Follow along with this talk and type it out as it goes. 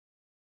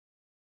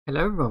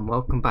Hello everyone,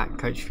 welcome back.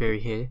 CoachFury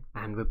here,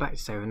 and we're back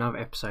today with another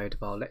episode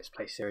of our Let's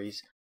Play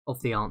series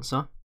of The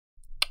Answer.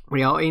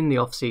 We are in the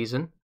off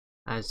season,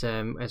 as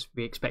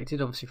we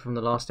expected, obviously from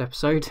the last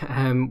episode.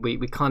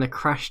 We kind of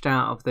crashed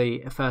out of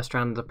the first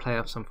round of the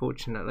playoffs,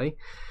 unfortunately,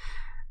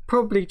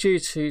 probably due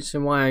to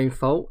my own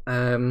fault.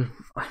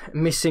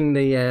 Missing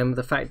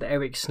the fact that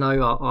Eric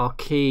Snow, our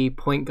key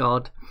point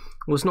guard,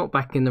 was not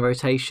back in the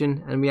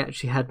rotation, and we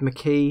actually had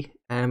McKee,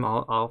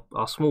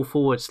 our small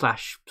forward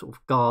slash sort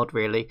of guard,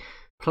 really,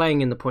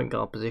 playing in the point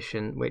guard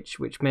position, which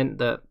meant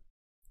that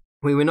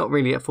we were not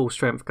really at full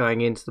strength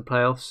going into the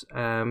playoffs.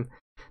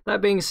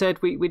 That being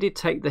said, we did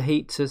take the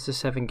Heat to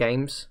 7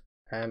 games,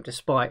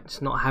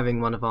 despite not having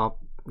one of our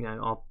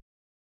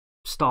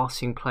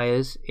starting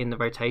players in the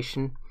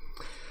rotation,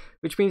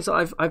 which means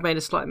that I've made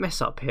a slight mess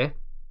up here.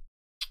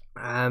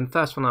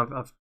 First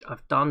one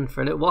I've done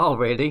for a little while,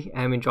 really,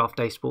 in Draft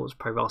Day Sports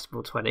Pro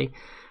Basketball 20.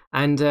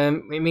 And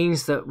it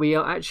means that we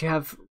actually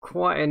have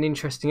quite an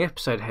interesting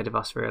episode ahead of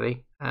us,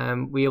 really.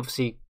 We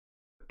obviously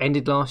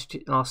ended last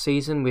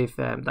season with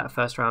that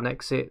first round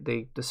exit,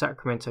 the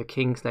Sacramento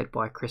Kings, led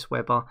by Chris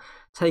Webber,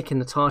 taking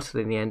the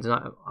title in the end.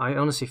 And I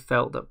honestly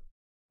felt that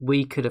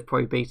we could have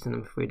probably beaten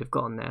them if we'd have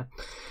gotten there.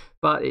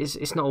 But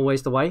it's not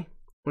always the way,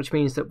 which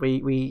means that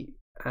we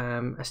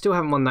still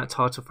haven't won that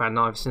title for Allen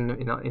Iverson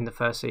in the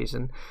first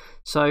season.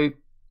 So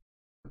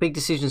big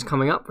decisions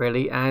coming up,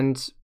 really,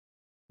 and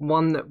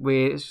one that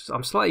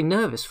I'm slightly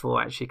nervous for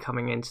actually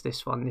coming into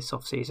this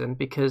off season,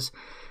 because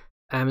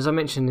as I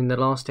mentioned in the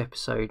last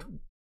episode,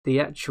 the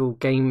actual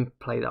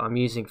gameplay that I'm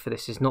using for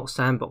this is not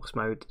sandbox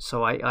mode,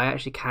 so I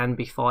actually can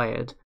be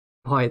fired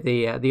by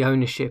the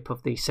ownership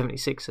of the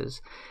 76ers.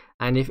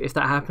 And if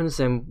that happens,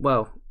 then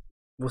well,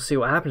 we'll see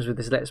what happens with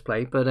this Let's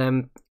Play. But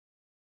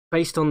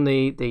based on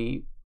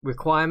the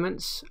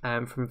requirements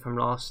from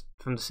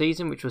the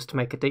season, which was to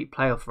make a deep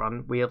playoff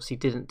run, we obviously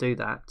didn't do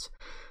that.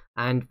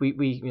 And we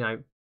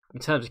in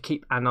terms of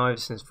keep Allen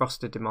Iverson's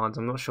roster demands,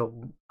 I'm not sure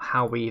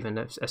how we even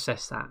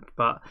assess that,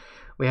 but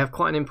we have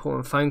quite an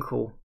important phone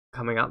call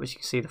coming up, as you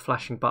can see the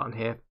flashing button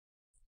here,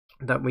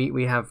 that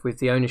we have with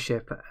the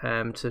ownership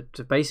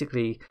to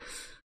basically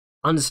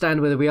understand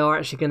whether we are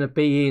actually going to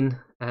be in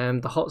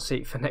the hot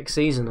seat for next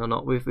season or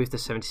not with the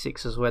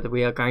 76ers, whether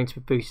we are going to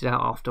be booted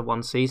out after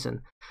one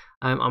season.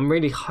 I'm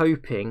really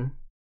hoping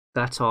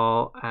that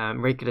our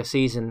regular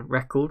season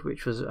record,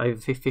 which was over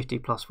 50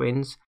 plus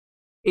wins,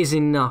 is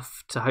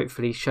enough to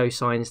hopefully show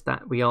signs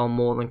that we are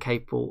more than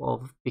capable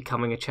of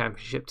becoming a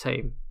championship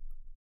team.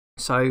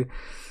 So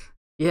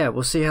yeah,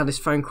 we'll see how this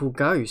phone call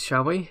goes,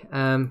 shall we?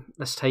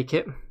 Let's take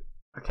it.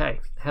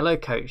 Okay, hello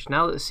coach.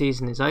 Now that the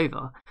season is over,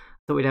 I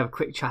thought we'd have a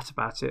quick chat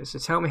about it. So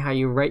tell me how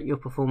you rate your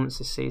performance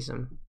this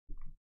season.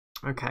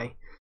 Okay,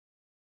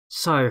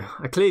 so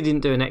I clearly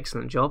didn't do an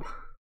excellent job.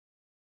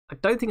 I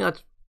don't think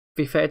I'd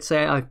be fair to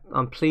say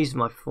I'm pleased with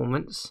my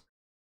performance.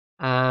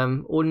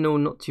 All in all,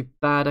 not too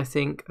bad. I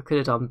think I could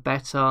have done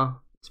better.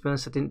 To be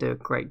honest, I didn't do a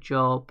great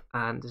job,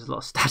 and there's a lot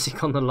of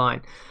static on the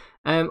line.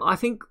 I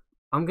think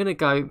I'm gonna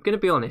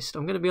be honest.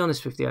 I'm gonna be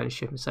honest with the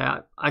ownership and say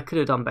I could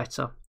have done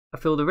better. I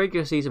feel the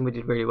regular season we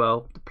did really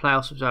well. The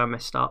playoffs was very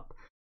messed up.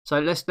 So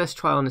let's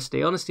try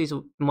honesty. Honesty is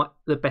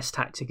the best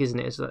tactic, isn't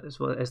it?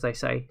 As they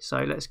say.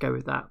 So let's go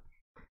with that.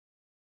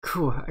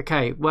 Cool.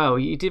 Okay. Well,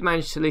 you did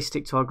manage to at least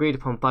stick to our agreed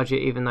upon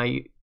budget, even though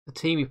the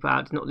team you put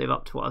out did not live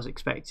up to what I was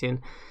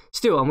expecting.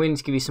 Still, I'm willing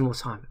to give you some more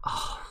time.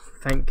 Oh,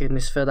 thank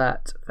goodness for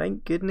that.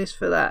 Thank goodness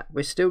for that.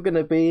 We're still going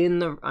to be in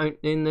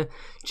the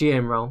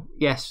GM role.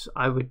 Yes,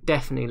 I would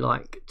definitely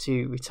like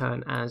to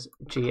return as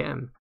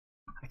GM.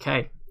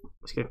 Okay,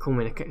 it's going to call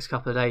me in the next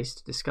couple of days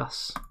to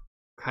discuss.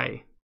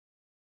 Okay,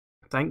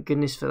 thank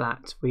goodness for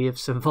that. We have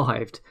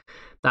survived.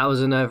 That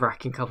was a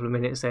nerve-wracking couple of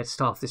minutes there to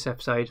start this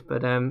episode.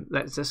 But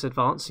let's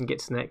advance and get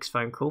to the next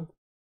phone call,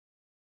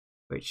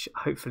 which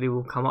hopefully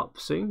will come up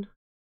soon.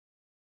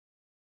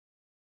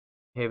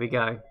 Here we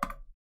go.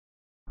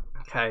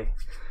 Okay,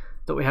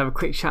 thought we'd have a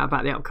quick chat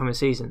about the upcoming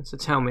season. So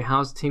tell me,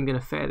 how's the team going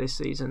to fare this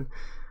season?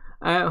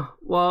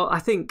 Well, I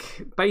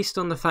think based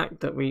on the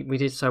fact that we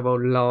did so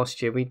well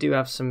last year, we do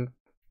have some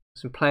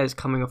players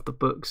coming off the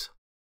books.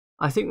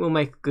 I think we'll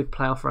make a good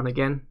playoff run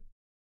again.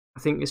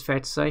 I think it's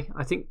fair to say.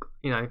 I think,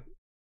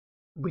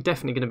 we're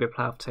definitely going to be a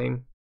playoff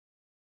team.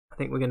 I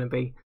think we're going to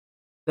be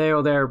there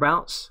or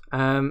thereabouts.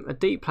 A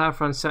deep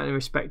playoff run is certainly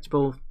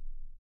respectable,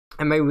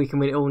 and maybe we can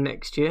win it all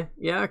next year.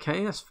 Yeah,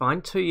 okay, that's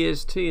fine. 2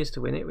 years to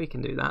win it. We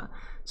can do that.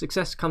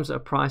 Success comes at a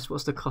price.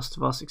 What's the cost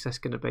of our success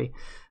going to be?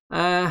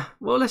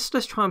 Well, let's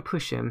try and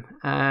push him.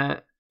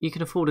 You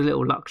can afford a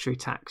little luxury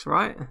tax,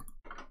 right?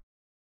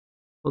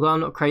 Although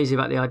I'm not crazy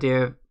about the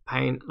idea of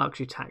paying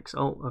luxury tax.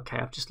 Oh, okay,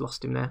 I've just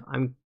lost him there.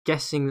 I'm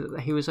guessing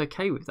that he was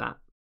okay with that.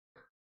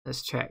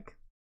 Let's check.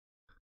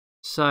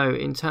 So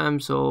in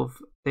terms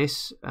of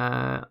this,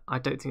 I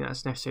don't think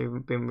that's necessarily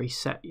been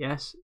reset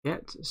yet.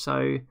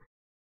 So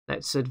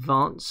let's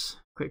advance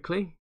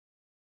quickly.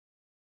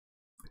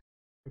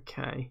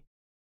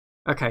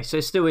 Okay, so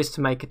it still is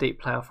to make a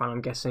deep playoff run,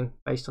 I'm guessing,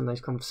 based on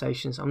those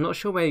conversations. I'm not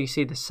sure where you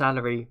see the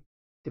salary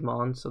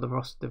demands or the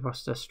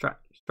roster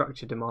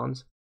structure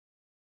demands.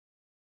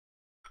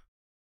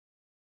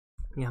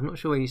 Yeah, I'm not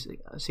sure where you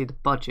see the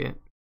budget.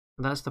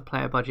 That's the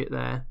player budget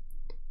there.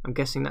 I'm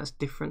guessing that's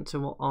different to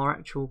what our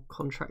actual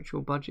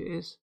contractual budget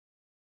is.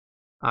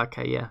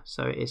 Okay, yeah,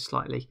 so it is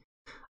slightly.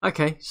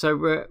 Okay,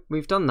 so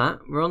we've done that.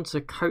 We're on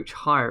to coach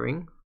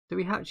hiring. Do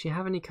we actually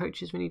have any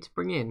coaches we need to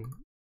bring in?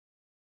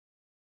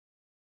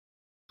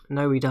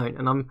 No, we don't.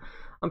 And I'm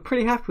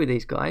pretty happy with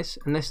these guys,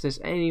 unless there's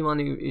anyone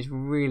who is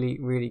really,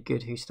 really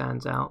good who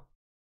stands out.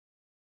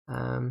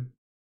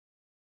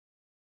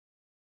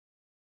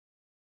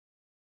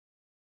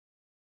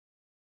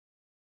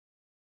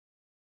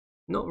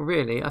 Not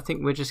really. I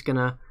think we're just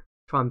gonna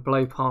try and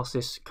blow past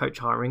this coach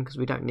hiring because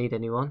we don't need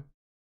anyone.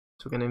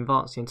 So we're going to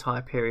advance the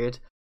entire period.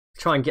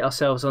 Try and get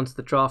ourselves onto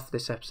the draft for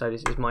this episode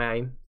is my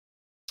aim.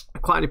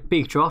 Quite a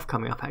big draft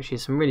coming up actually.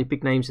 Some really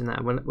big names in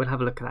that. We'll have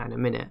a look at that in a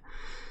minute.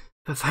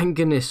 But thank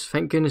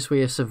goodness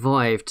we have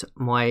survived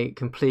my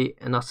complete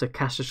and utter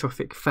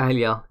catastrophic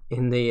failure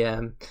in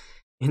the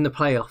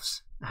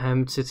playoffs.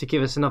 To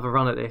give us another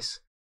run at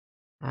this.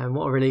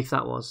 What a relief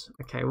that was.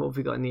 Okay, what have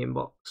we got in the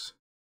inbox?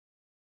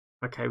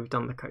 Okay, we've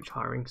done the coach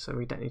hiring, so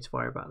we don't need to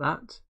worry about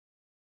that.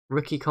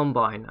 Rookie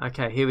combine.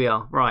 Okay, here we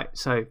are. Right,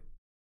 so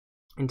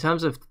in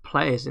terms of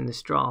players in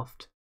this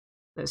draft,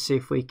 let's see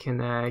if we can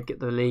get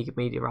the league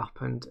media up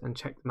and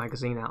check the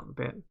magazine out a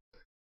bit.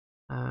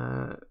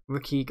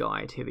 Rookie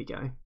guide, here we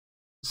go.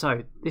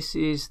 So this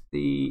is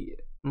the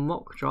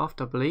mock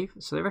draft, I believe.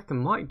 So they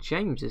reckon Mike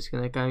James is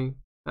going to go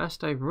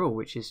first overall,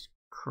 which is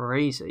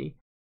crazy.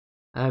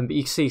 But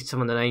you can see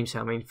some of the names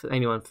here. I mean, for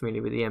anyone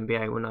familiar with the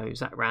NBA will know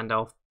Zach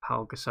Randolph,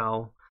 Paul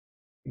Gasol,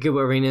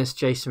 Gilbert Arenas,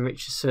 Jason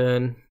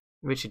Richardson,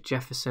 Richard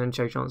Jefferson,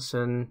 Joe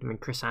Johnson, I mean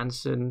Chris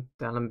Anderson,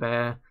 Dallin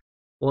Bear,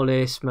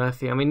 Wallace,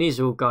 Murphy. I mean these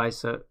are all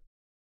guys that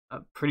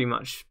are pretty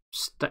much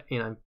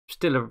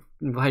still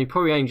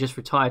probably only just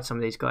retired. Some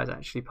of these guys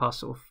actually past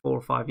sort of 4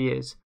 or 5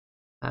 years.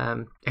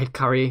 Ed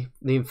Curry,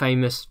 the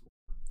infamous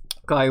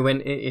guy who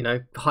went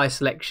high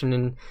selection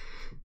and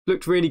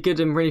looked really good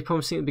and really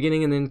promising at the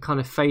beginning, and then kind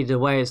of faded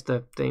away as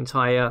the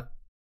entire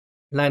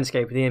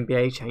landscape of the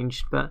NBA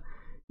changed. But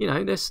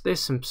there's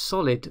some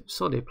solid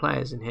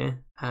players in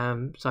here.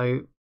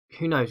 So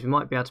who knows? We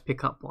might be able to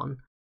pick up one.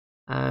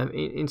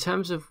 In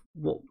terms of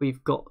what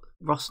we've got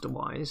roster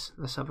wise,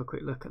 let's have a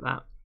quick look at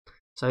that.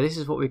 So this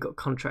is what we've got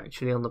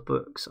contractually on the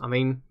books. I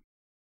mean,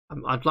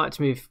 I'd like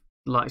to move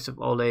the likes of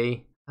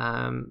Ollie.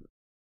 I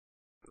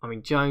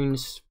mean,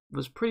 Jones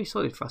was pretty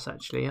solid for us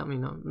actually. I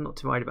mean, I'm not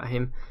too worried about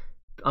him.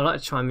 I'd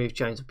like to try and move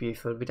Jones or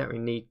Buford. We don't really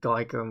need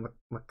Geiger and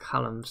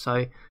McCullum,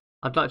 so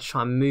I'd like to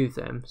try and move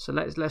them. So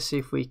let's see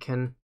if we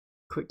can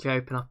quickly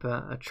open up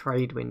a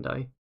trade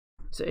window.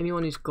 Is there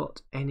anyone who's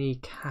got any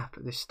cap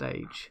at this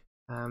stage?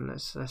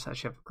 Let's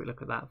actually have a quick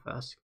look at that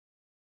first.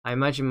 I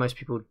imagine most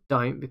people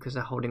don't because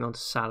they're holding on to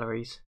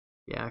salaries.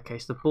 Yeah, okay,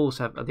 so the Bulls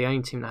are the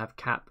only team that have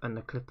cap, and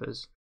the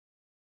Clippers.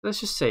 Let's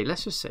just see.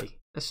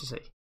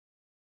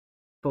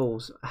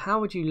 Bulls,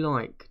 how would you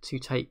like to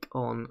take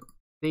on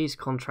these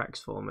contracts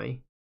for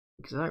me?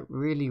 Because I don't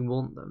really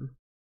want them.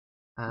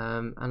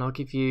 And I'll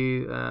give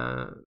you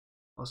a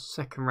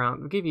second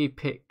round. I'll give you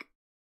pick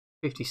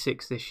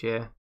 56 this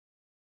year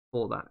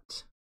for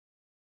that.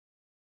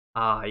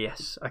 Ah,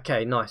 yes.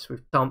 Okay, nice.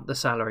 We've dumped the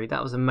salary.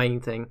 That was the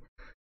main thing.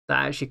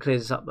 That actually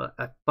clears us up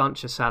a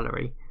bunch of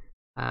salary,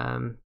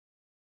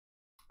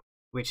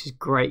 which is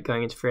great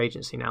going into free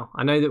agency now.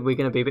 I know that we're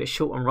going to be a bit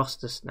short on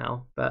rosters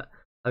now, but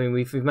I mean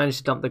we've managed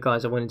to dump the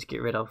guys I wanted to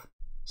get rid of.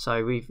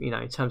 So we've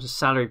in terms of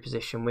salary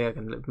position, we are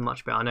going to look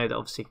much better. I know that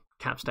obviously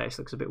cap status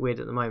looks a bit weird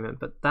at the moment,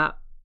 but that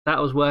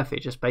was worth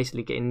it. Just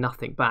basically getting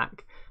nothing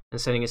back and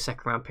sending a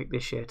second round pick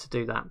this year to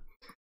do that.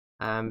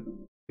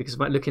 Because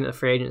looking at the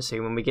free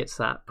agency, when we get to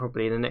that,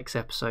 probably in the next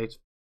episode,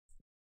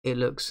 it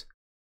looks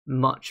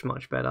much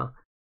better.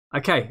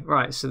 Okay,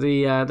 right. So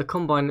the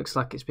combine looks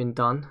like it's been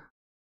done,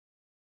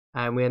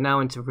 and we are now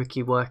into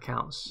rookie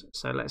workouts.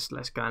 So let's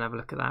go and have a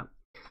look at that.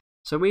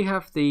 So we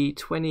have the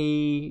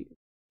 25th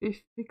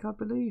pick, I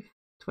believe,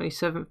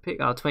 27th pick.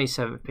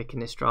 27th pick in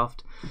this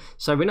draft.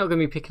 So we're not going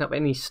to be picking up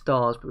any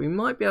stars, but we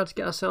might be able to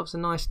get ourselves a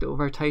nice little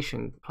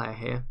rotation player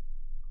here.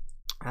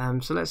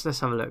 So let's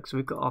have a look. So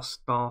we've got our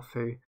staff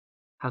who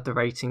have the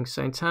ratings.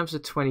 So in terms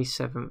of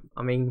 27th,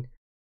 I mean,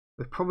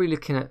 we're probably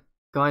looking at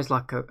guys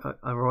like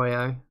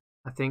Arroyo,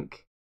 I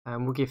think.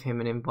 We'll give him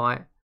an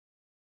invite.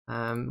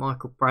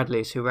 Michael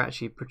Bradley is who we're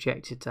actually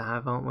projected to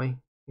have, aren't we?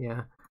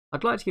 Yeah.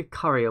 I'd like to give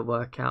Curry a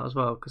workout as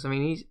well, because I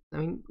mean,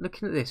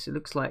 looking at this, it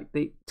looks like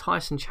the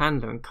Tyson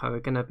Chandler and co are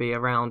going to be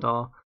around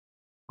our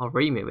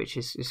remit, which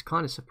is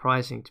kind of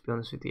surprising, to be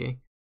honest with you.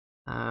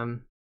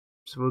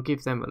 So we'll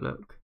give them a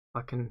look. If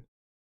I can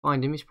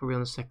find him, he's probably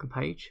on the second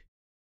page.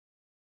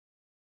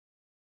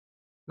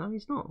 No,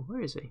 he's not.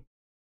 Where is he?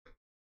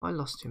 I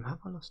lost him. Have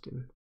I lost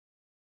him?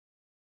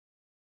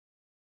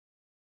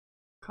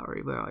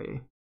 Curry, where are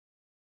you?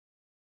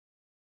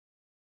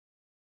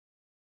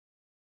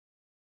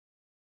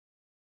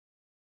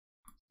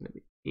 Going to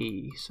be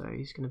E, so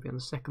he's going to be on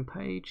the second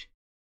page.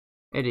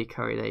 Eddie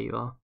Curry, there you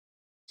are.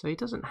 So he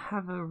doesn't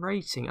have a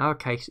rating.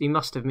 Okay, so he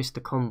must have missed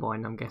the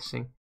combine, I'm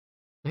guessing.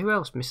 Who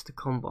else missed the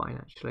combine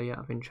actually, out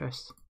of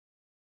interest?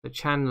 The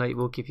Chandler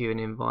will give you an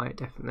invite,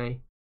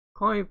 definitely.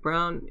 Clive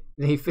Brown,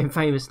 the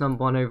famous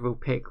 #1 overall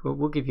pick,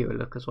 we'll give you a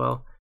look as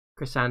well.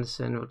 Chris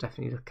Anderson we'll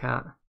definitely look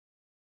at.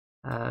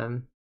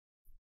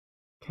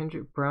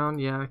 Kendrick Brown,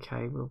 yeah,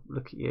 okay, we'll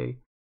look at you.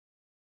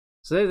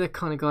 So they're the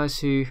kind of guys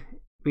who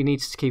we need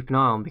to keep an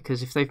eye on,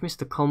 because if they've missed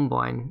the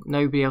combine,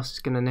 nobody else is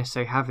going to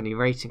necessarily have any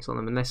ratings on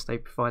them unless they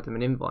provide them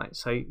an invite.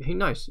 So who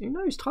knows? Who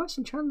knows?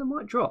 Tyson Chandler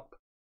might drop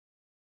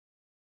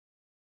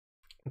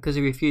because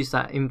he refused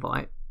that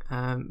invite.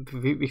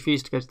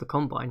 Refused to go to the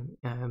combine.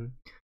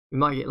 We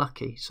might get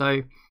lucky.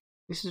 So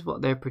this is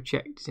what they're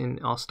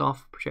projecting. Our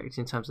staff are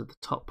projecting in terms of the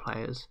top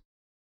players.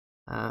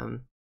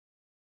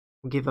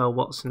 We'll give Earl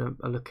Watson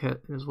a look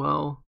at as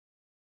well.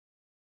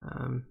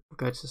 We'll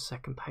go to the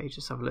second page.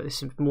 Let's have a look.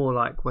 This is more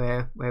like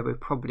where we're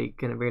probably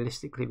going to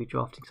realistically be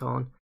drafting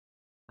someone.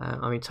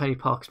 I mean, Tony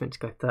Parker's meant to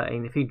go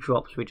 13. If he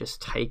drops, we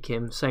just take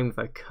him. Same with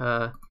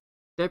Okur.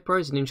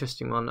 Debro's an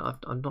interesting one.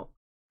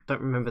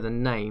 Don't remember the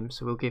name,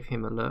 so we'll give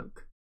him a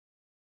look.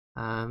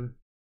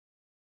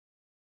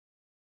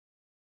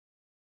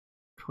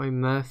 Troy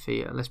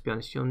Murphy. Let's be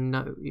honest.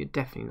 You're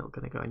definitely not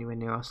going to go anywhere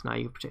near us now.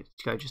 You're projected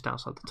to go just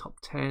outside the top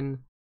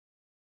 10.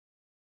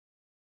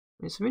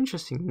 There's some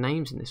interesting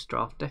names in this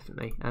draft,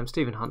 definitely.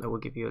 Stephen Hunter will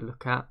give you a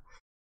look at.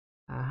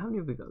 How many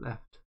have we got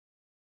left?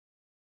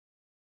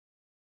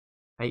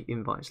 8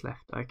 invites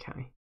left,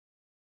 okay.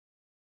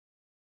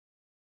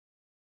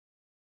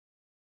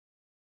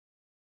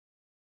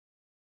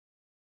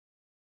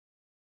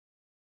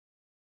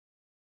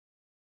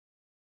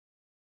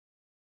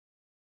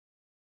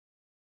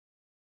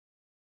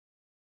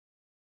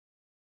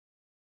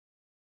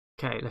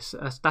 Okay, that's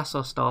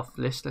our staff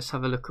list. Let's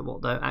have a look at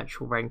what the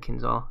actual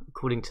rankings are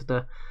according to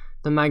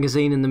the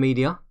magazine and the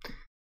media.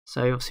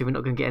 So obviously we're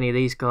not going to get any of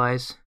these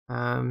guys.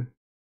 I mean,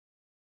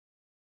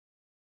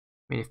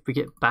 if we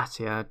get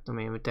Battier, I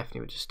mean, we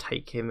definitely would just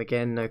take him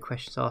again, no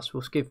questions asked.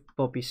 We'll give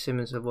Bobby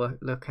Simmons a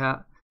look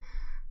at.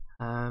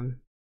 Brandon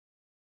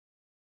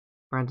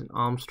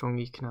Armstrong,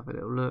 you can have a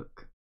little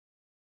look.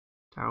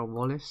 Darrell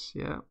Wallace,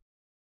 yeah.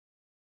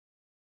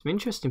 Some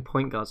interesting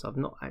point guards I've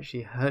not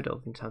actually heard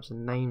of in terms of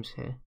names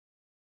here.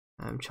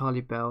 Charlie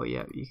Bell,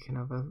 yeah, you can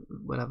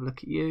we'll have a look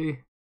at you.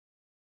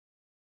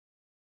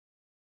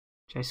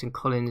 Jason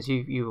Collins,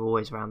 you were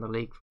always around the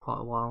league for quite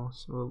a while,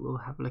 so we'll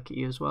have a look at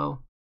you as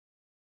well.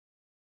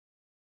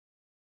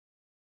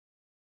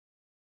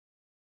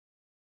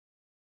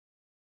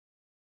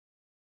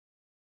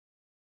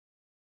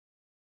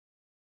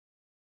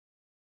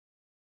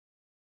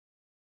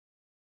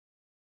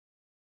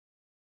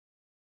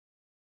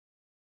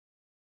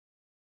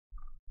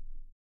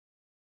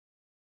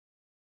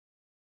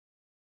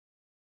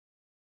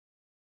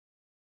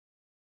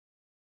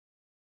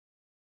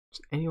 Is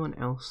there anyone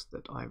else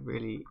that I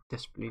really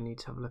desperately need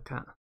to have a look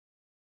at?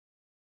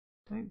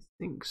 Don't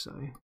think so.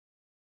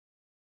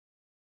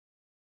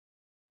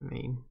 I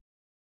mean,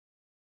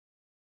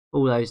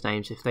 all those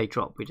names, if they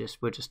drop,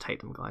 we'll just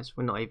take them, guys.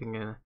 We're not even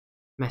gonna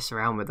mess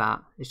around with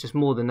that. It's just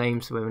more the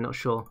names where we're not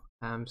sure.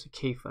 So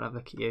Keith, I'll have a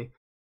look at you.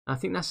 I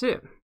think that's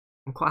it.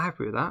 I'm quite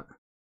happy with that.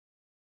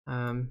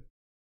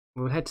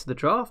 We'll head to the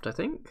draft, I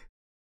think.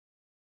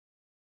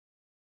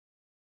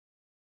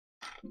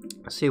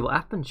 Let's see what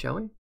happens, shall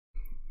we?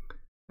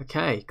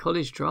 Okay,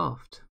 college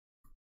draft.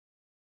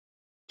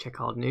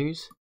 Check our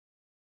news.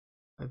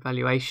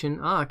 Evaluation.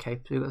 Okay,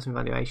 so we've got some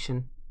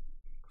evaluation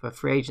for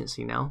free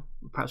agency now.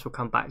 Perhaps we'll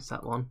come back to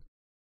that one.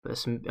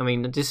 But I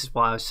mean, this is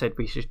why I said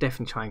we should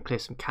definitely try and clear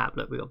some cap.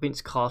 Look, we've got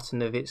Vince Carter,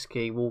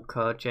 Nowitzki,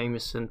 Walker,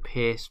 Jameson,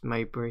 Pierce,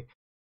 Mabry.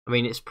 I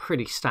mean, it's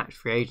pretty stacked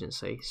free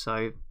agency.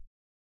 So,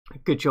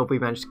 good job we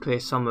managed to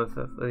clear some of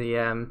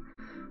the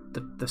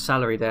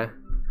salary there.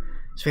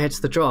 So we head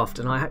to the draft,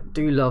 and I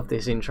do love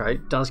this intro.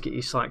 It does get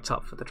you psyched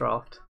up for the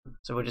draft.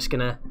 So we're just going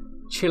to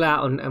chill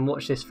out and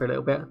watch this for a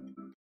little bit.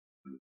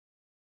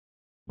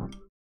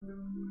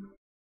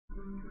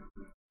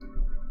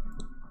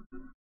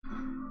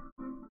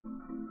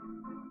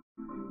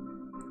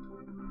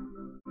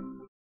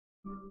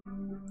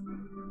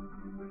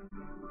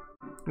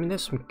 I mean,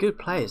 there's some good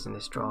players in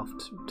this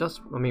draft.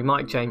 I mean,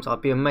 Mike James,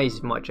 I'd be amazed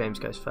if Mike James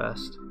goes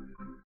first.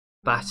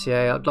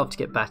 Battier, I'd love to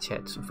get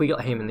Battier. If we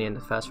got him in the end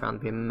of the first round,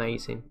 it'd be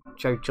amazing.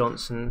 Joe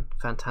Johnson,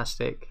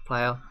 fantastic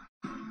player.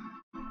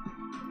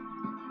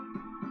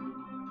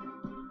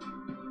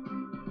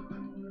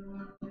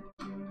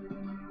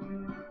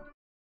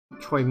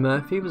 Troy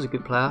Murphy was a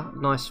good player.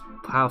 Nice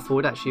power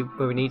forward, actually,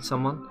 where we need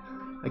someone.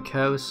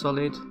 Okur was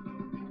solid.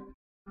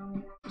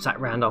 Zach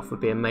Randolph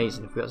would be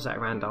amazing if we got Zach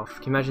Randolph.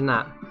 Can you imagine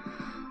that?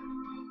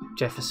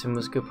 Jefferson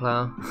was a good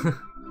player.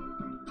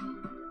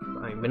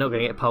 I mean, we're not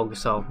going to get Paul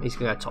Gasol. He's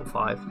going to go top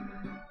 5.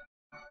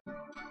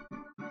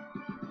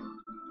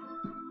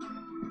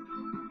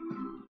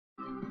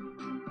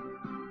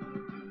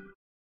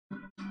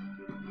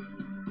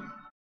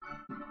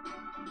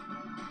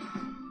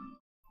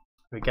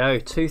 Here we go,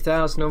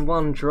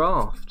 2001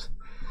 draft.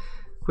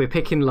 We're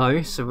picking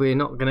low, so we're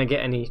not going to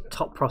get any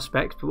top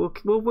prospects,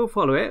 but we'll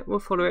follow it. We'll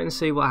follow it and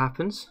see what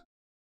happens.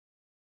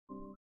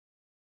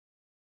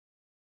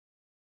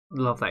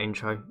 love that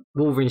intro.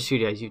 Wolverine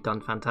Studios, you've done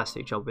a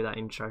fantastic job with that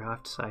intro, I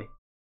have to say.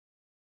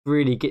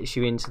 Really gets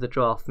you into the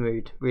draft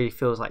mood. Really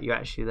feels like you're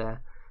actually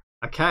there.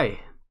 Okay,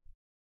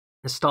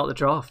 let's start the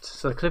draft.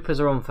 So the Clippers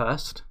are on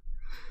first.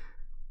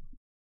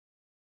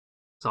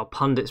 So our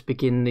pundits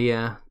begin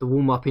the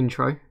warm-up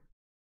intro.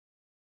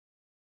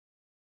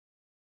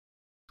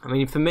 I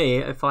mean, for me,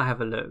 if I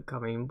have a look, I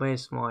mean,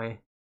 where's my...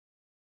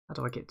 How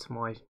do I get to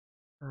my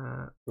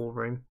war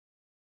room?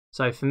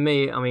 So for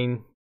me, I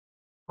mean,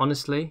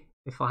 honestly,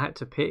 if I had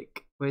to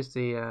pick, where's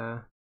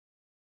the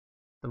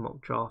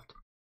mock draft?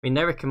 I mean,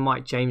 they reckon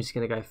Mike James is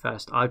going to go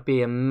first. I'd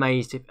be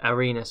amazed if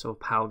Arenas or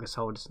Pau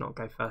Gasol does not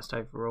go first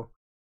overall.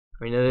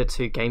 I mean, they're the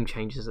two game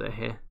changers that are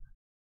here.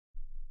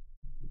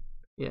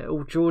 Yeah,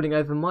 all Jordan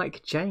over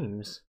Mike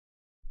James.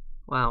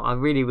 Wow, I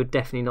really would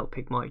definitely not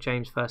pick Mike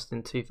James first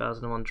in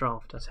 2001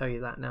 draft. I'll tell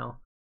you that now.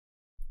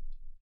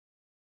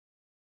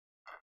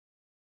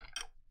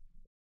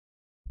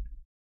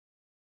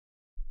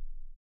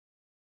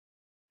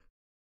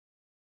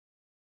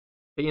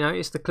 But you know,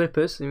 it's the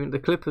Clippers. I mean, the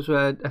Clippers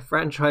were a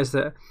franchise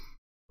that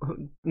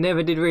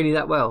never did really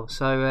that well.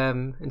 So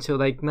until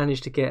they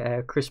managed to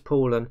get Chris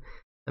Paul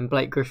and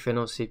Blake Griffin,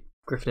 obviously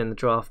Griffin in the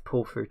draft,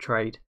 Paul through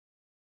trade.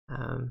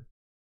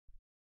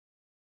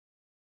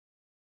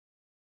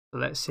 So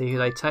let's see who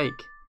they take.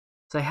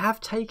 They have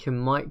taken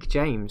Mike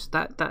James.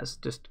 That's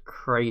just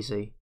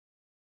crazy.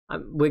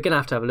 We're gonna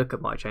have to have a look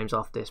at Mike James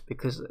after this,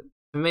 because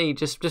for me,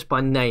 just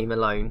by name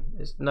alone,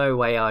 there's no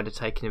way I'd have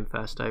taken him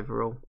first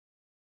overall.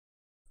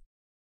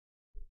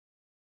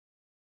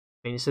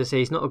 I mean, it says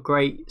he's not a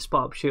great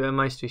spot-up shooter.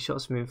 Most of his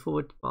shots moving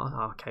forward.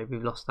 Oh, okay,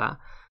 we've lost that.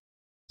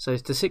 So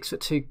the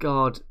 6'2"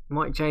 guard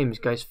Mike James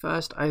goes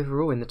first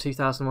overall in the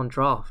 2001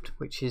 draft,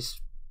 which is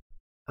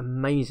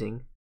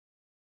amazing.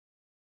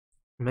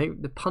 Maybe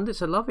the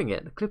pundits are loving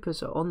it. The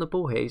Clippers are on the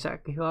ball here,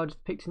 exactly who I'd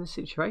have picked in this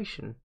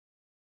situation.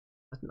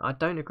 I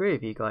don't agree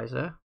with you guys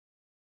there.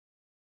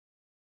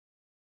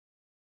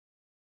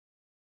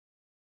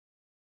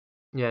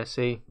 Yeah,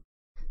 see,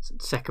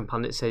 second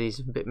pundit said he's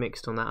a bit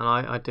mixed on that, and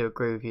I do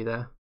agree with you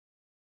there.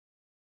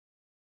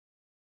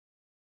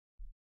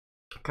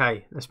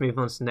 Okay, let's move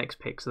on to the next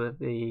pick. So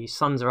the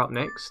Suns are up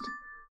next.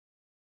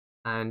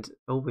 And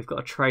oh, we've got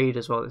a trade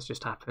as well that's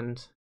just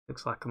happened.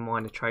 Looks like a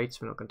minor trade, so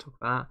we're not going to talk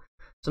about that.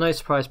 So no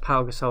surprise,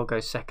 Pau Gasol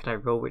goes second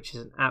overall, which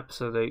is an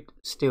absolute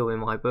steal in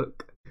my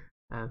book.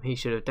 He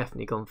should have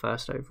definitely gone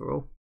first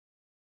overall.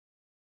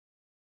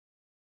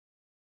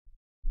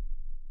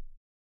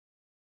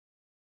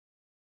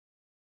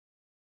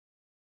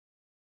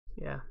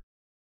 Yeah,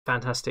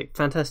 fantastic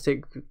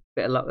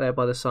bit of luck there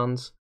by the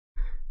Suns.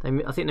 I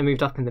think they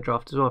moved up in the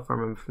draft as well, if I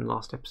remember from the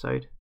last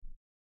episode.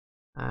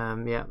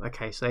 Yeah,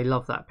 okay, so they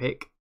love that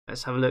pick.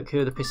 Let's have a look who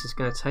are the Pistons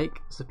going to take.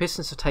 So the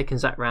Pistons have taken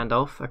Zach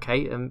Randolph. Okay,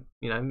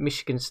 you know,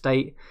 Michigan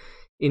State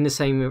in the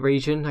same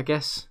region, I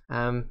guess.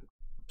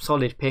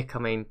 Solid pick. I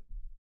mean,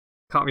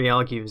 can't really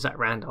argue with Zach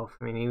Randolph.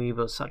 I mean, he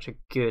was such a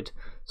good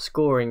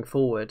scoring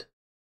forward.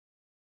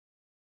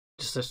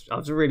 I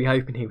was really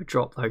hoping he would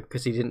drop though,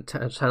 because he didn't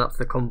turn up for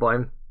the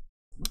combine.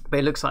 But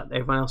it looks like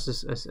everyone else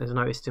has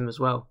noticed him as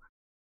well.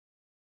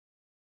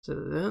 So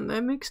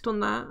they're mixed on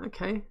that.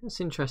 Okay, that's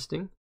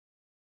interesting.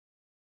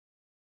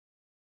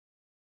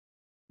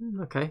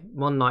 Okay,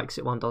 one likes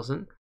it, one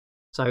doesn't.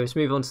 So let's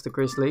move on to the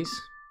Grizzlies,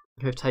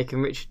 who have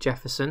taken Richard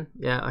Jefferson.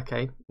 Yeah,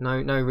 okay,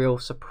 no real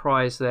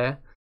surprise there.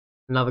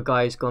 Another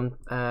guy who's gone.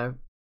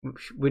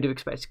 Would have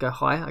expected to go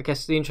higher. I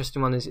guess the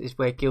interesting one is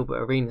where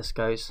Gilbert Arenas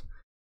goes.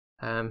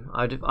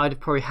 I'd have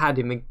probably had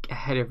him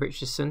ahead of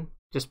Richardson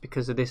just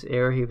because of this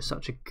era. He was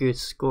such a good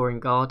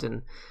scoring guard,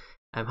 and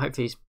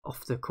hopefully his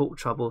off the court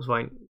troubles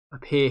won't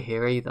appear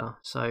here either.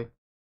 So,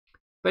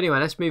 but anyway,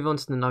 let's move on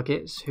to the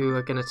Nuggets, who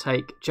are going to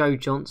take Joe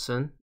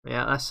Johnson.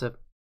 Yeah, that's a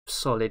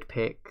solid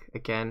pick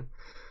again,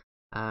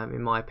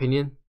 in my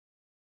opinion.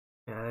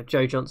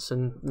 Joe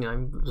Johnson, you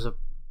know, was a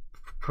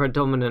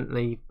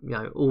predominantly, you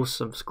know,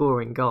 awesome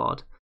scoring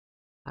guard.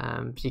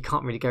 So you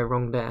can't really go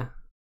wrong there.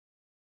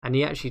 And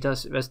he actually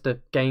does, as the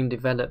game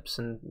develops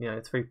and, you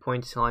know,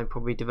 3-point line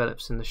probably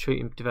develops and the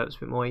shooting develops a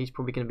bit more, he's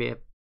probably going to be a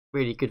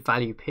really good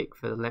value pick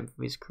for the length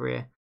of his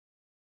career.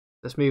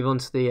 Let's move on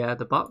to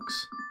the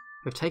Bucks,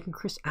 who've taken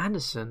Chris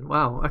Anderson.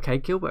 Wow, okay,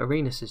 Gilbert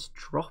Arenas is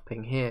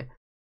dropping here,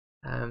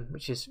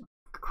 which is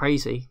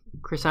crazy.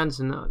 Chris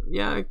Anderson,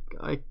 yeah,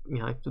 you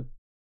know, the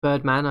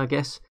Birdman, I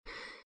guess.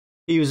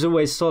 He was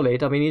always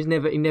solid. I mean, he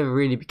never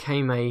really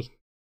became a,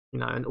 you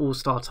know, an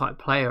all-star type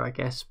player, I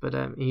guess, but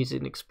he's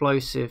an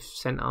explosive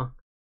centre.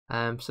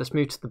 So let's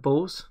move to the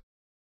Bulls,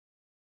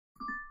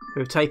 who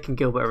have taken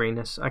Gilbert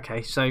Arenas.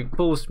 Okay, so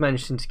Bulls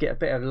managing to get a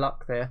bit of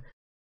luck there.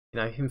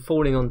 You know, him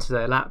falling onto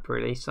their lap,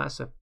 really. So that's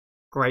a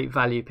great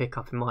value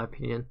pickup, in my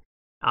opinion.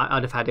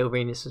 I'd have had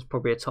Arenas as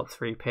probably a top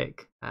 3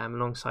 pick,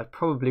 alongside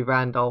probably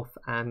Randolph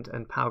and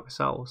Pau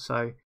Gasol.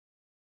 So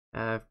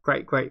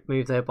great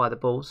move there by the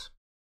Bulls.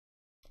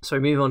 So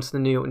we move on to the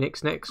New York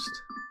Knicks next.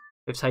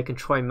 They've taken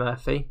Troy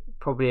Murphy,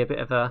 probably a bit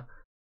of a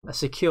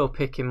secure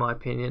pick in my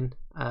opinion.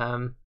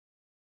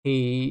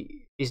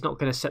 He is not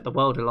going to set the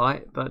world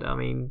alight, but I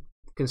mean,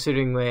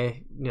 considering where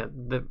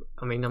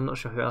I mean, I'm not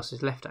sure who else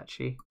is left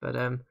actually, but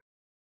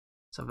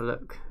let's have a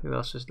look. Who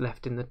else was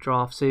left in the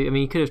draft? So I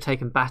mean, you could have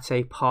taken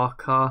Bate,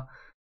 Parker.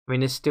 I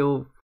mean, there's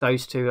still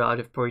those two. I'd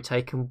have probably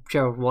taken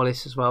Gerald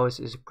Wallace as well. Is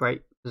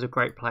a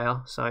great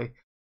player. So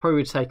probably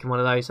would have taken one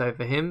of those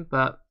over him.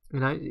 But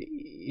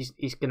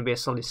he's going to be a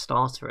solid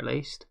starter at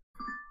least.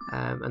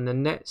 And the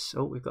Nets.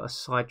 Oh, we've got a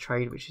side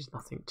trade, which is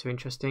nothing too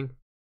interesting.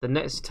 The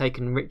Nets have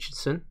taken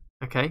Richardson.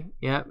 Okay,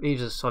 yeah,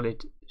 he's a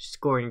solid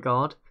scoring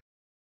guard.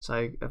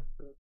 So a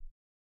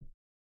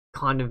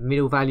kind of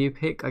middle value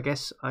pick, I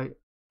guess.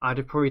 I'd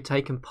have probably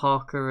taken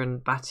Parker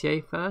and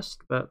Battier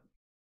first, but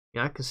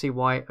I can see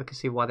why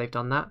they've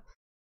done that.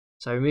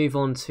 So we move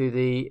on to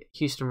the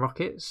Houston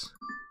Rockets,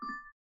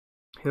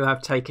 who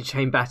have taken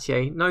Shane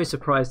Battier. No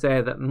surprise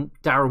there that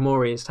Daryl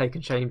Morey has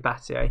taken Shane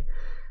Battier.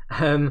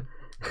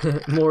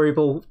 Morey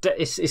ball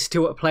is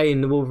still at play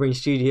in the Wolverine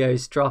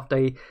Studios Draft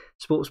Day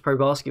Sports Pro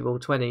Basketball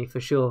 20 for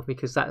sure,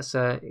 because that's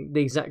the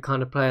exact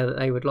kind of player that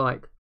they would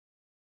like.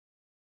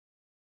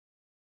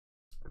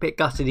 A bit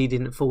gutted he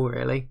didn't fall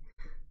really.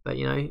 But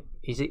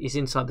he's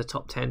inside the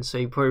top 10, so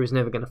he probably was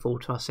never going to fall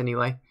to us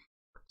anyway.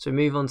 So we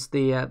move on to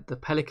the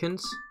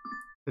Pelicans.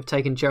 We've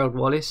taken Gerald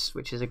Wallace,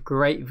 which is a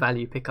great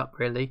value pickup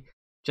really,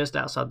 just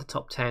outside the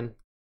top 10.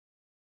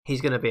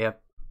 He's going to be a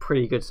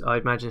pretty good, I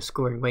imagine,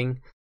 scoring wing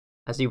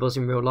as he was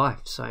in real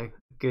life. So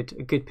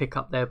a good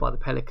pickup there by the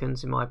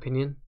Pelicans in my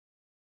opinion.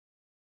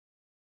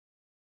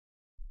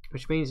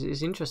 Which means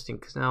it's interesting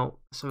because now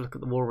let's have a look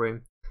at the War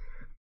Room.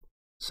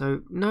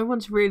 So no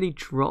one's really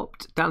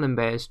dropped.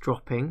 D'Alembert's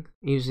dropping.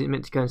 He was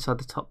meant to go inside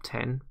the top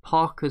 10.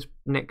 Parker's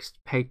next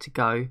paid to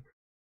go.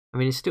 I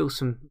mean, there's still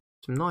some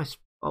nice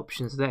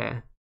options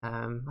there.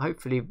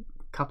 Hopefully a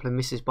couple of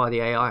misses by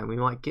the AI and we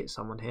might get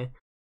someone here.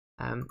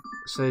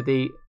 So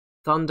the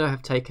Thunder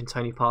have taken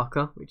Tony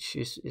Parker, which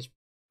is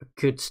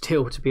good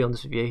still, to be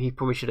honest with you. He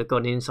probably should have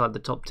gone inside the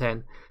top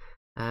 10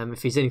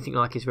 if he's anything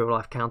like his real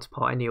life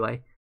counterpart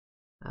anyway.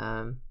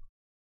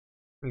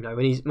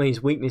 When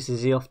his weakness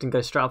is he often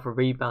goes straight up for a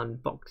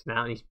rebound, boxing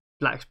out, and he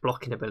lacks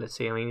blocking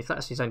ability. I mean, if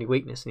that's his only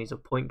weakness and he's a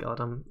point guard,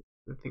 I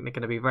think they're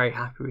going to be very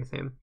happy with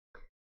him.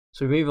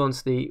 So we move on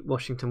to the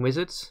Washington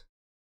Wizards,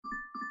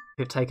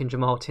 who have taken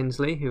Jamal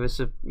Tinsley, who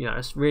was a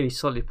really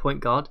solid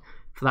point guard.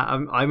 For that,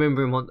 I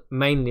remember him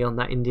mainly on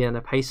that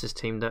Indiana Pacers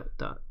team that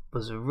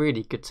was a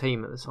really good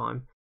team at the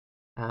time.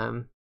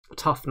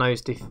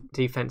 Tough-nosed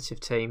defensive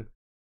team,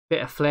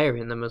 bit of flair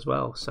in them as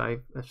well. So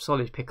a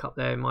solid pickup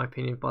there, in my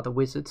opinion, by the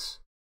Wizards.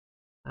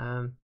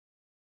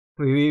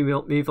 We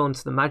move on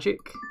to the Magic,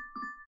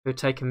 who have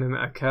taken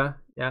Mehmet Okur.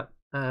 Yeah,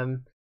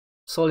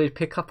 solid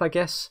pickup, I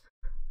guess.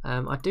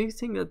 I do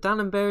think that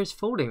D'Alembert is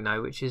falling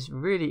though, which is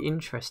really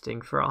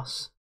interesting for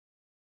us.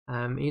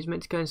 He's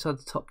meant to go inside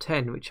the top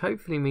 10, which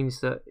hopefully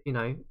means that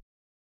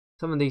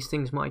some of these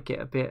things might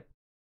get a bit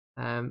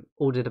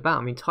ordered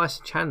about. I mean,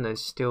 Tyson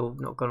Chandler's still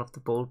not gone off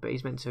the board, but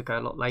he's meant to go a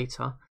lot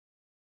later.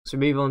 So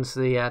we move on to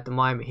the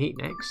Miami Heat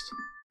next.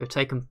 They've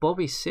taken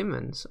Bobby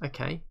Simmons.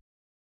 Okay.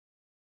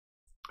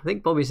 I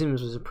think Bobby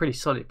Simmons was a pretty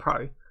solid pro.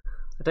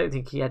 I don't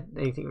think he had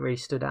anything really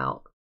stood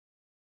out.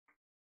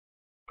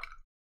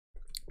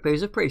 But he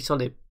was a pretty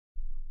solid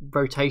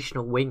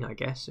rotational wing, I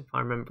guess, if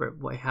I remember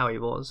how he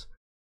was.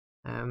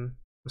 We'll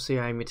see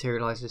how he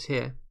materialises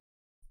here.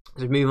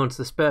 As we move on to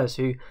the Spurs,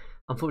 who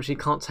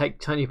unfortunately can't take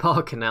Tony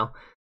Parker now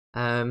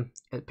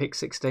at pick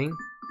 16.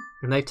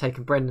 And they've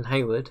taken Brendan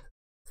Hayward.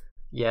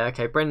 Yeah,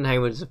 okay, Brendan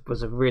Hayward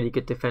was a really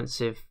good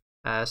defensive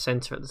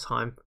centre at the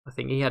time. I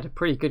think he had a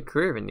pretty good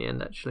career in the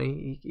end,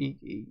 actually.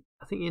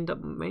 I think he ended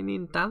up mainly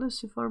in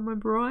Dallas, if I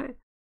remember right.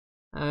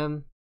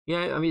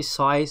 Yeah, I mean, his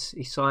size,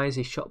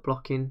 his shot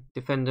blocking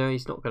defender.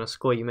 He's not going to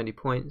score you many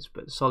points,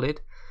 but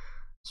solid.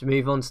 So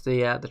move on to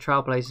the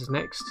Trailblazers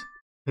next,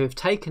 who have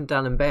taken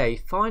D'Alembert. He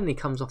finally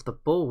comes off the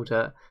board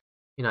at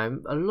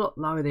a lot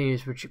lower than he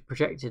was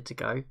projected to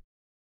go.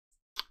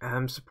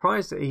 I'm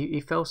surprised that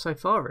he fell so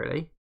far,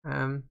 really.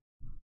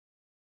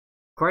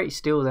 Great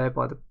steal there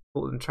by the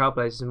Portland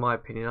Trailblazers, in my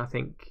opinion. I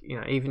think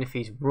even if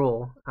he's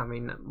raw, I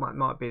mean that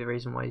might be the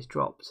reason why he's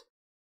dropped.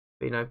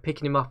 But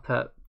picking him up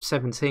at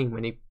 17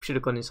 when he should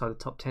have gone inside the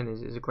top 10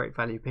 is a great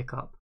value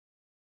pickup.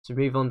 So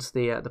move on to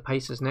the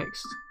Pacers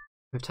next.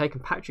 We've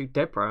taken Patrick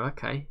Debro.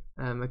 Okay,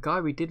 a guy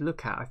we did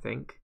look at, I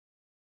think.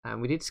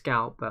 We did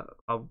scout, but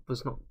I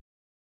was not.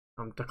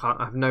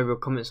 I have no real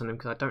comments on him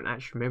because I don't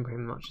actually remember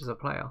him much as a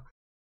player.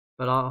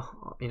 But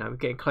we're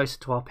getting closer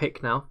to our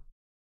pick now.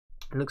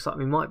 It looks like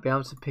we might be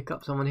able to pick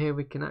up someone here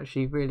we can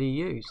actually really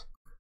use.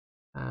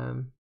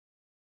 Let's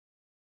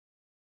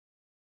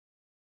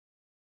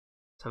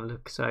have a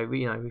look. So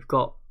we've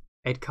got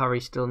Ed Curry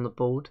still on the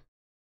board.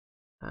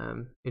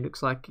 It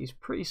looks like he's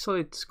pretty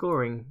solid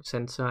scoring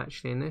centre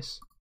actually in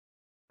this.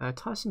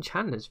 Tyson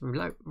Chandler's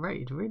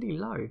rated really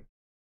low,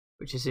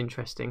 which is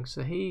interesting.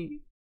 So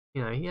he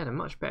had a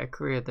much better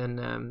career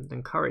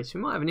than Curry. So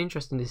we might have an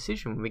interesting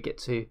decision when we get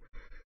to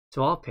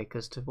our pick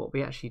as to what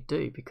we actually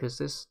do, because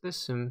there's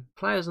some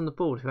players on the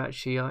board who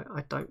actually I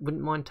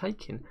wouldn't mind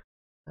taking.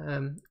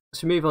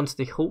 So move on to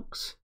the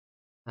Hawks.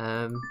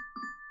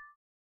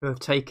 who have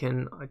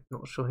taken, I'm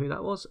not sure who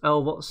that was,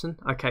 Earl Watson.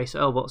 Okay, so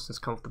Earl Watson's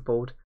come off the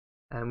board,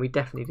 and we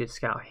definitely did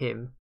scout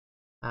him.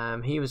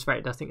 He was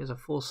rated, I think, as a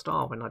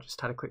 4-star when I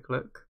just had a quick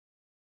look.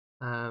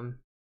 Don't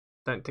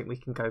think we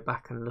can go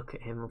back and look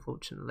at him,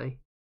 unfortunately.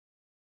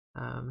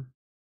 But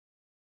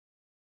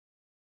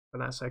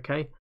that's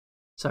okay.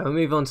 So we'll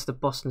move on to the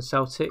Boston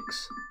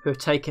Celtics, who have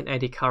taken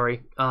Eddie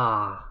Curry.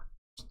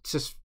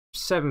 Just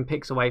 7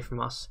 picks away from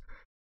us.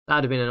 That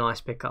would have been a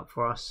nice pickup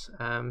for us.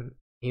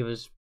 He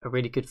was a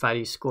really good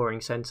value scoring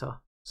centre.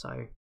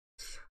 So,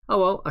 oh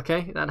well,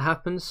 okay, that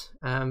happens.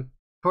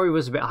 Probably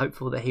was a bit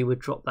hopeful that he would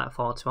drop that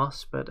far to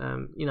us, but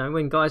you know,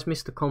 when guys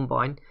miss the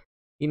combine,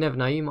 you never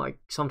know. You might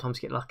sometimes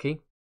get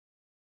lucky.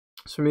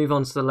 So we move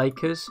on to the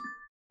Lakers.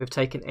 We've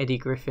taken Eddie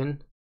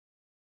Griffin,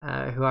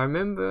 who I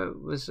remember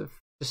was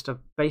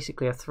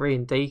basically a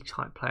 3-and-D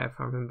type player, if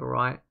I remember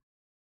right.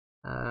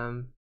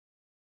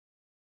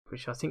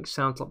 Which I think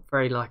sounds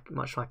very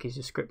much like his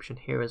description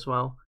here as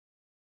well.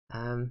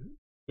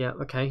 Yeah,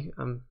 okay.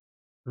 I'm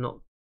not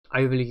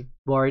overly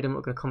worried. I'm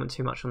not going to comment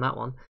too much on that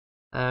one.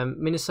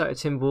 Minnesota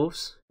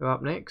Timberwolves, who are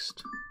up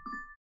next,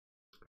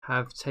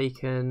 have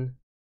taken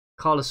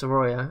Carlos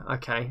Arroyo.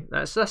 Okay,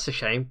 that's a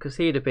shame because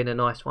he'd have been a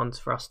nice one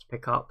for us to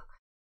pick up.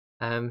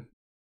 You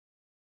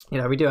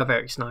know, we do have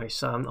Eric Snow,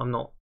 so I'm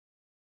not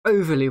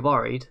overly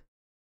worried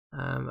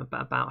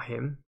about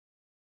him.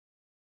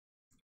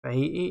 But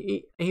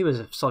he was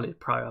a solid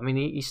pro. I mean,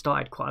 he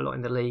started quite a lot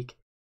in the league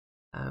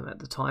at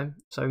the time.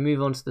 So we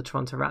move on to the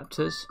Toronto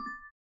Raptors,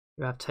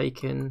 who have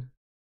taken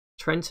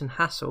Trenton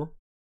Hassel,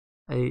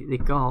 the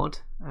guard.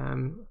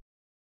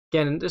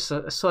 Again, just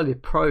a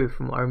solid pro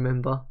from what I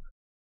remember.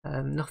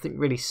 Nothing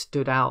really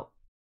stood out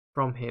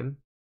from him.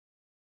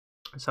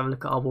 Let's have a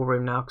look at our war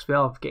room now, because we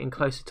are getting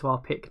closer to our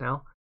pick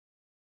now.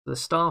 The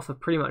staff are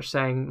pretty much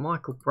saying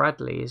Michael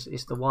Bradley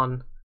is the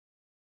one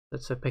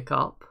to pick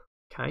up.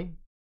 Okay,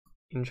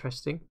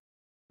 interesting.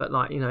 But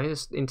like, you know,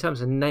 in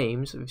terms of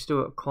names, we've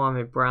still got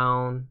Kwame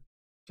Brown,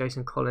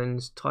 Jason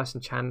Collins,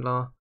 Tyson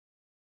Chandler,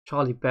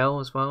 Charlie Bell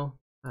as well.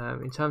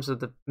 In terms of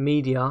the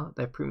media,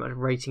 they're pretty much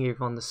rating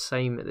everyone the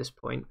same at this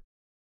point.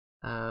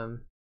 So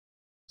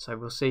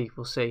we'll see.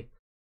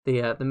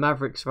 The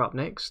Mavericks are up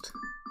next,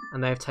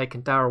 and they have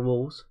taken Darryl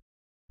Walls,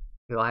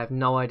 who I have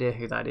no idea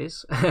who that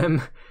is.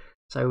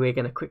 So we're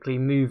going to quickly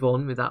move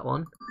on with that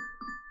one.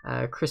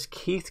 Chris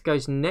Keith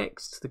goes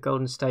next to the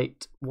Golden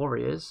State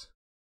Warriors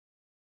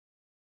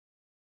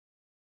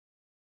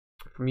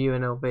from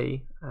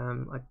UNLV.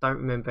 I don't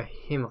remember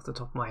him off the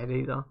top of my head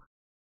either.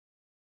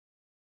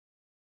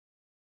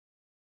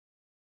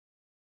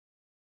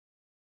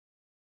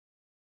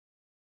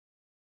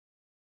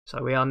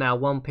 So we are now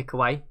 1 pick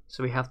away.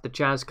 So we have the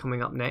Jazz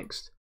coming up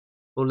next.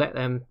 We'll let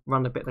them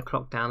run a bit of the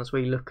clock down as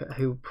we look at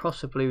who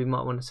possibly we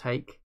might want to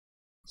take.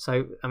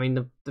 So, I mean,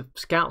 the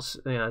scouts,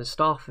 you know, the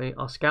staff,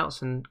 our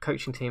scouts and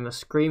coaching team are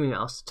screaming at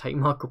us to take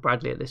Michael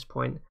Bradley at this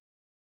point,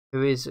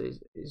 who is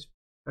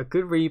a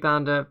good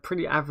rebounder,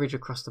 pretty average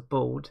across the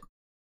board.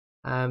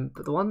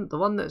 But the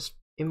one that's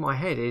in my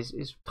head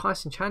is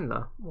Tyson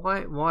Chandler.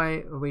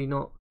 Why are we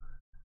not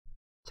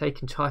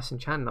taking Tyson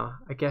Chandler?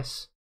 I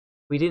guess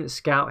we didn't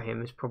scout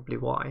him is probably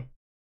why,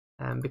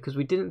 because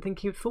we didn't think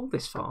he would fall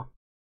this far.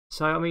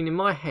 So I mean, in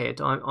my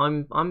head,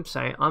 I'm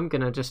saying I'm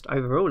gonna just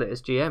overrule it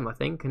as GM, I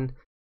think, and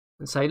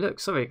say, look,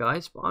 sorry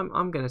guys, but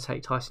I'm gonna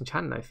take Tyson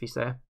Chandler if he's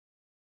there.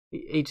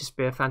 He'd just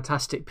be a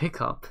fantastic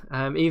pickup,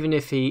 even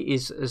if he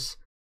is as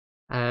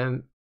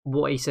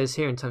what he says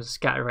here in terms of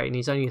scatter rate, and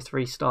he's only a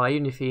 3-star.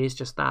 Even if he is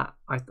just that,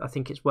 I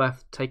think it's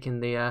worth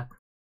taking the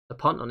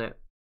punt on it.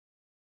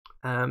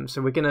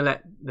 So we're gonna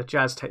let the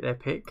Jazz take their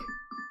pick,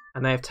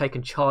 and they have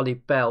taken Charlie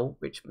Bell,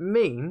 which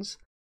means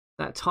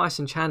that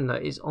Tyson Chandler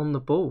is on the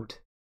board.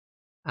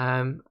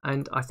 And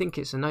I think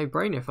it's a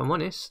no-brainer, if I'm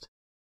honest.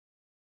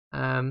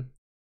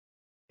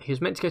 He was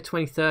meant to go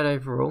 23rd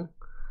overall.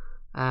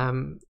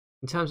 In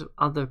terms of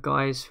other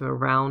guys who are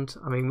around,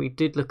 I mean, we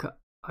did look at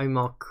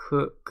Omar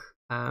Cook,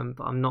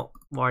 but I'm not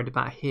worried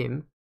about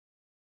him.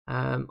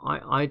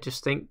 I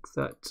just think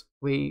that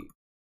we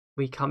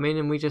come in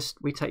and we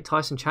take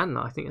Tyson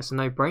Chandler. I think it's a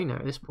no-brainer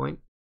at this point.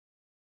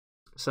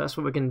 So that's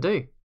what we're going to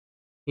do.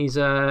 His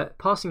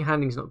passing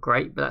handling's not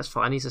great, but that's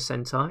fine. He's a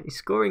centre. His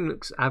scoring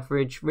looks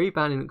average.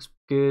 Rebounding looks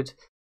good.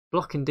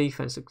 Blocking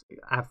defence looks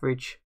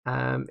average.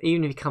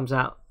 Even if he comes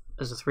out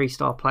as a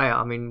 3-star player,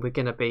 I mean, we're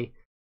going to be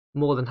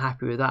more than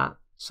happy with that.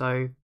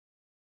 So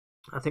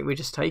I think we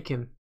just take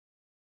him.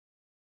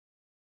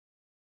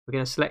 We're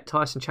going to select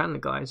Tyson Chandler,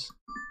 guys.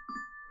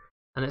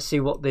 And let's see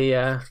what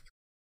the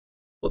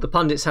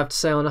pundits have to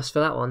say on us for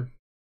that one.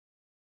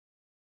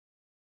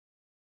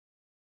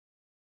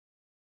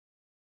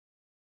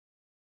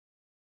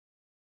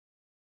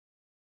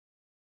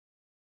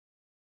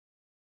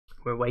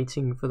 We're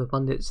waiting for the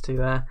pundits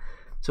to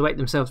wake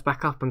themselves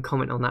back up and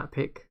comment on that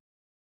pick.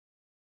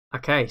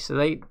 Okay, so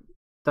they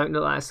don't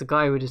look like that's the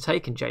guy who would have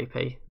taken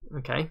JP.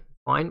 Okay,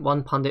 fine.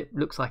 One pundit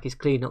looks like he's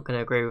clearly not going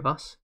to agree with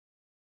us.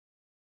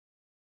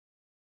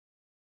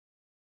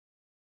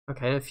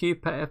 Okay, a few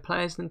better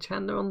players than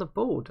Chandler on the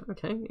board.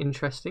 Okay,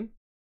 interesting.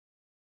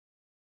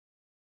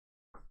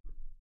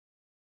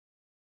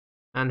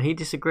 and he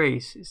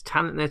disagrees. It's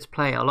talent there to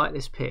play. I like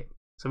this pick.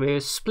 So we're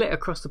split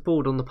across the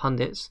board on the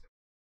pundits.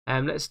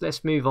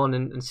 Let's move on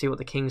and see what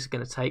the Kings are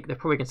going to take. They're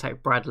probably going to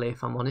take Bradley,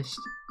 if I'm honest.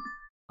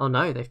 Oh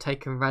no, they've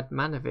taken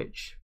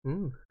Radmanovic.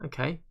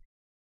 Okay.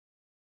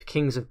 The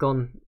Kings have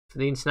gone for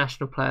the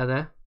international player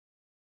there.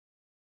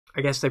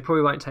 I guess they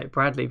probably won't take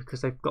Bradley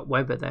because they've got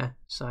Webber there.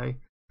 So,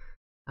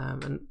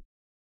 and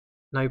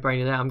no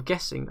brainer there.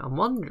 I'm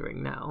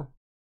wondering now.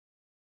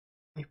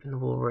 Open the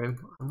war room.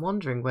 I'm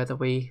wondering whether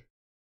we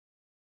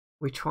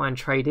try and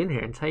trade in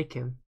here and take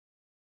him.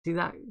 Is he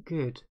that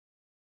good?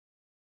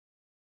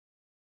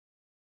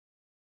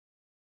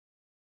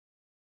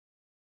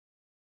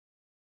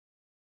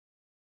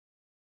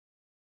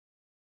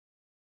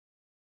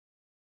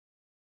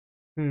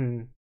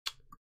 Who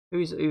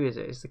is it?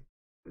 It's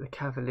the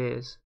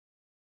Cavaliers.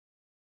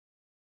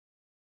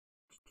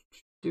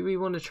 Do we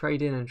want to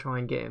trade in and try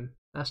and get him?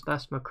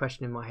 That's my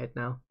question in my head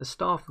now. The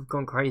staff have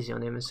gone crazy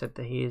on him and said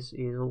that he is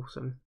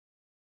awesome.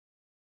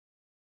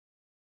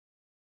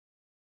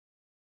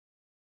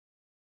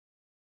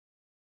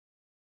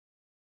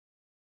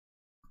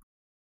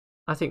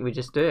 I think we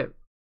just do it.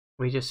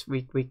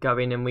 We go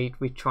in and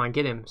we try and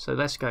get him. So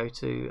let's go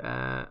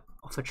to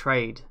offer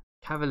trade.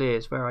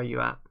 Cavaliers, where are you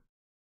at?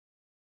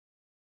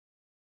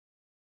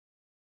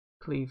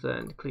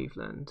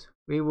 Cleveland.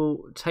 We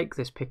will take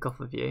this pick off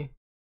of you,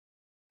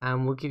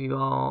 and we'll give you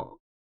our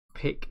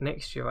pick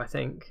next year. I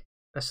think.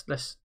 I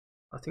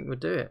think we'll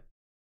do it.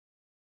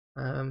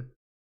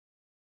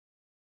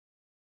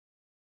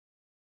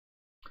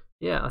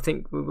 Yeah, I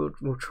think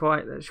we'll try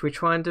it. Should we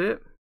try and do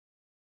it?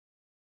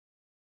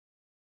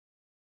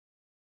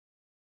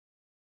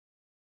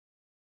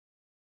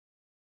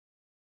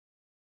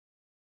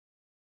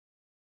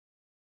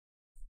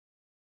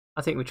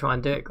 I think we try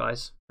and do it,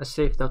 guys. Let's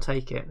see if they'll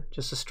take it.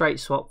 Just a straight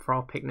swap for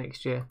our pick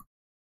next year.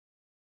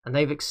 And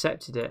they've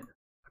accepted it.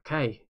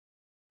 Okay,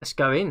 let's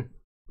go in.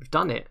 We've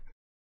done it.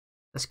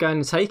 Let's go in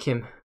and take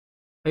him.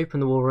 Open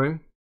the war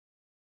room.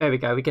 There we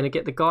go. We're going to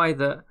get the guy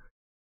that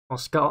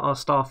our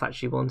staff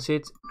actually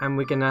wanted. And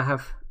we're going to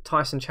have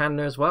Tyson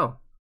Chandler as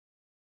well.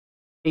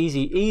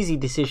 Easy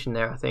decision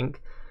there, I think.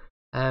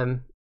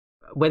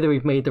 Whether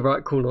we've made the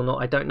right call or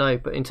not, I don't know.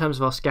 But in terms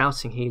of our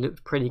scouting, he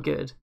looked pretty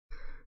good.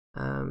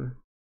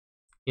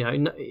 You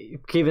know,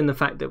 given the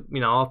fact that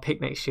our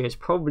pick next year is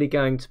probably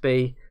going to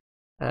be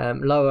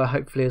lower,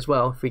 hopefully as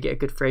well, if we get a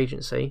good free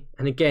agency.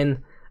 And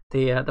again,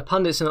 the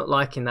pundits are not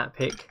liking that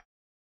pick.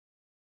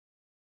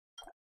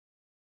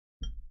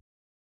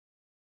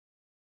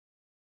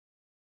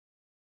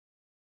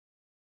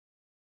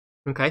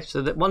 Okay,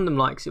 so that one of them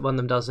likes it, one of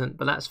them doesn't,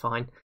 but that's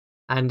fine.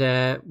 And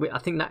I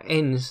think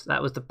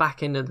that was the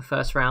back end of the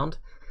first round.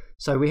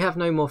 So we have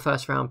no more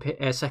second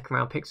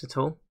round picks at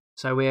all.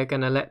 So we are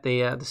going to let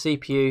the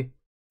CPU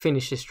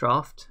finish this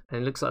draft,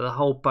 and it looks like the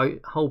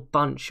whole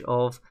bunch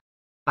of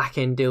back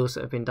end deals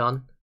that have been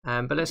done.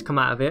 But let's come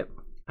out of it.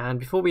 And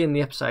before we end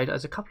the episode,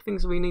 there's a couple of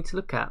things that we need to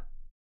look at.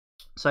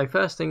 So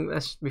first thing,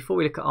 before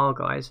we look at our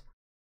guys,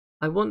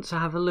 I want to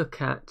have a look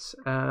at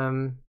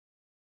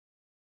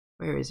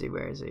where is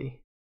he?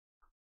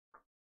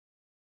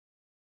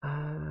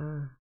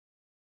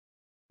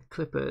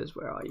 Clippers,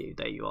 where are you?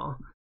 There you are.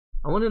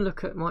 I want to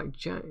look at Mike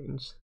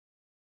Jones.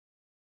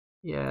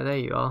 Yeah, there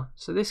you are.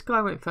 So this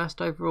guy went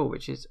first overall,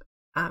 which is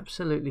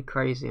absolutely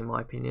crazy in my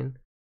opinion.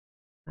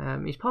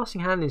 His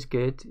passing hand is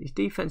good. His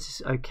defense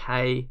is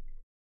okay.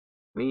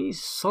 I mean,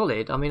 he's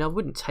solid. I mean, I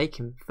wouldn't take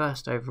him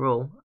first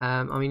overall.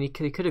 I mean, he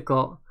could have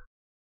got.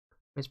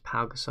 Where's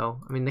Pau Gasol?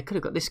 I mean, they could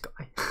have got this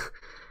guy,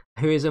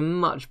 who is a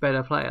much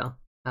better player.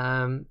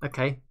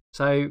 Okay,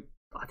 so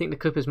I think the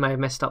Clippers may have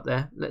messed up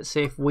there. Let's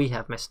see if we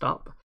have messed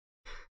up.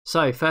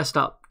 So first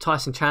up,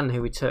 Tyson Chandler,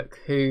 who we took,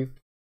 who.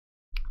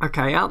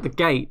 Okay, out the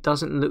gate,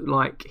 doesn't look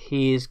like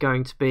he is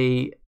going to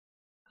be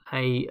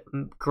a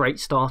great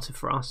starter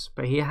for us,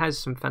 but he has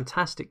some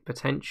fantastic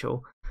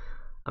potential.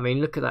 I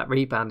mean, look at that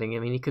rebounding. I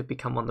mean, he could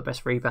become one of the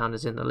best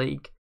rebounders in the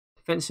league.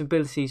 Defensive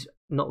ability's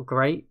not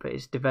great, but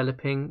it's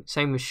developing.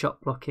 Same with shot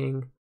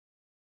blocking.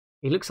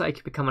 He looks like he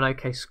could become an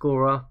okay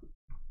scorer.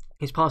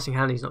 His passing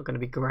hand is not going to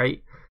be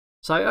great.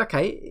 So,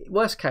 okay,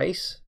 worst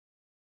case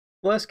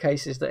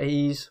is that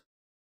he's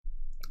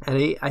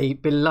a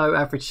below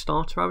average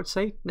starter, I would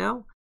say,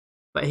 now.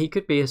 But he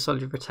could be a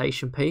solid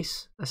rotation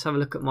piece. Let's have a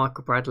look at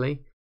Michael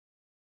Bradley.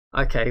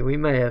 Okay, we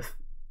may have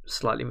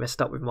slightly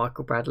messed up with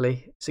Michael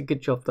Bradley. It's a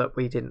good job that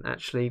we didn't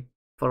actually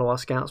follow our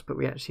scouts, but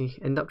we actually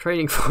end up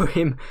trading for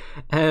him.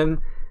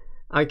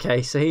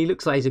 Okay, so he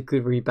looks like he's a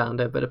good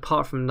rebounder, but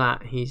apart from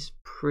that, he's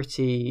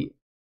pretty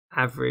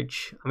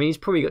average. I mean, he's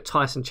probably got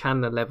Tyson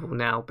Chandler level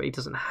now, but he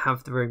doesn't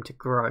have the room to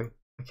grow.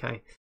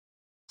 Okay,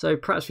 so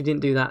perhaps we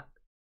didn't do that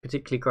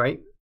particularly great.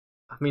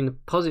 I mean, the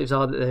positives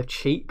are that they're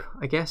cheap,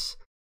 I guess.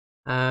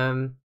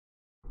 And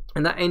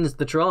that ends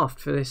the draft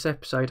for this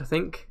episode, I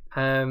think.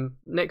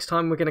 Next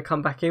time we're going to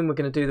come back in, we're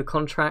going to do the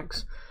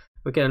contracts.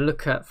 We're going to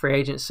look at free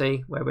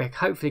agency, where we're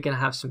hopefully going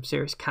to have some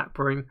serious cap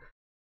room,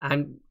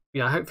 and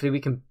hopefully we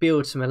can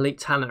build some elite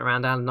talent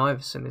around Allen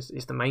Iverson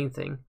is the main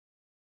thing.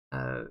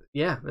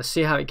 yeah, let's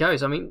see how it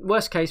goes. I mean,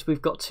 worst case,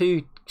 we've got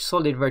 2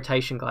 solid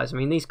rotation guys. I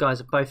mean, these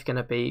guys are both going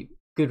to be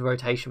good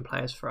rotation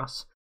players for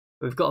us.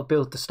 But we've got to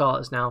build the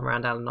starters now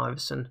around Allen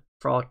Iverson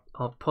for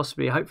our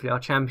possibly, hopefully, our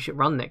championship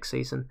run next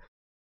season.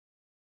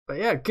 But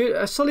yeah,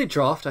 a solid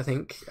draft, I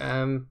think.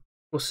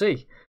 We'll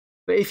see.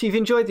 But if you've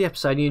enjoyed the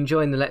episode, you're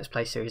enjoying the Let's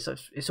Play series,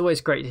 it's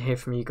always great to hear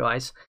from you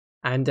guys.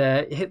 And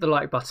hit the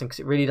like button because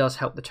it really does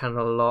help the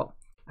channel a lot.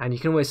 And you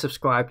can always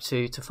subscribe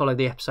to follow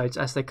the episodes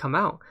as they come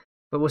out.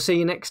 But we'll see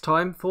you next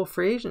time for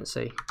Free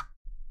Agency.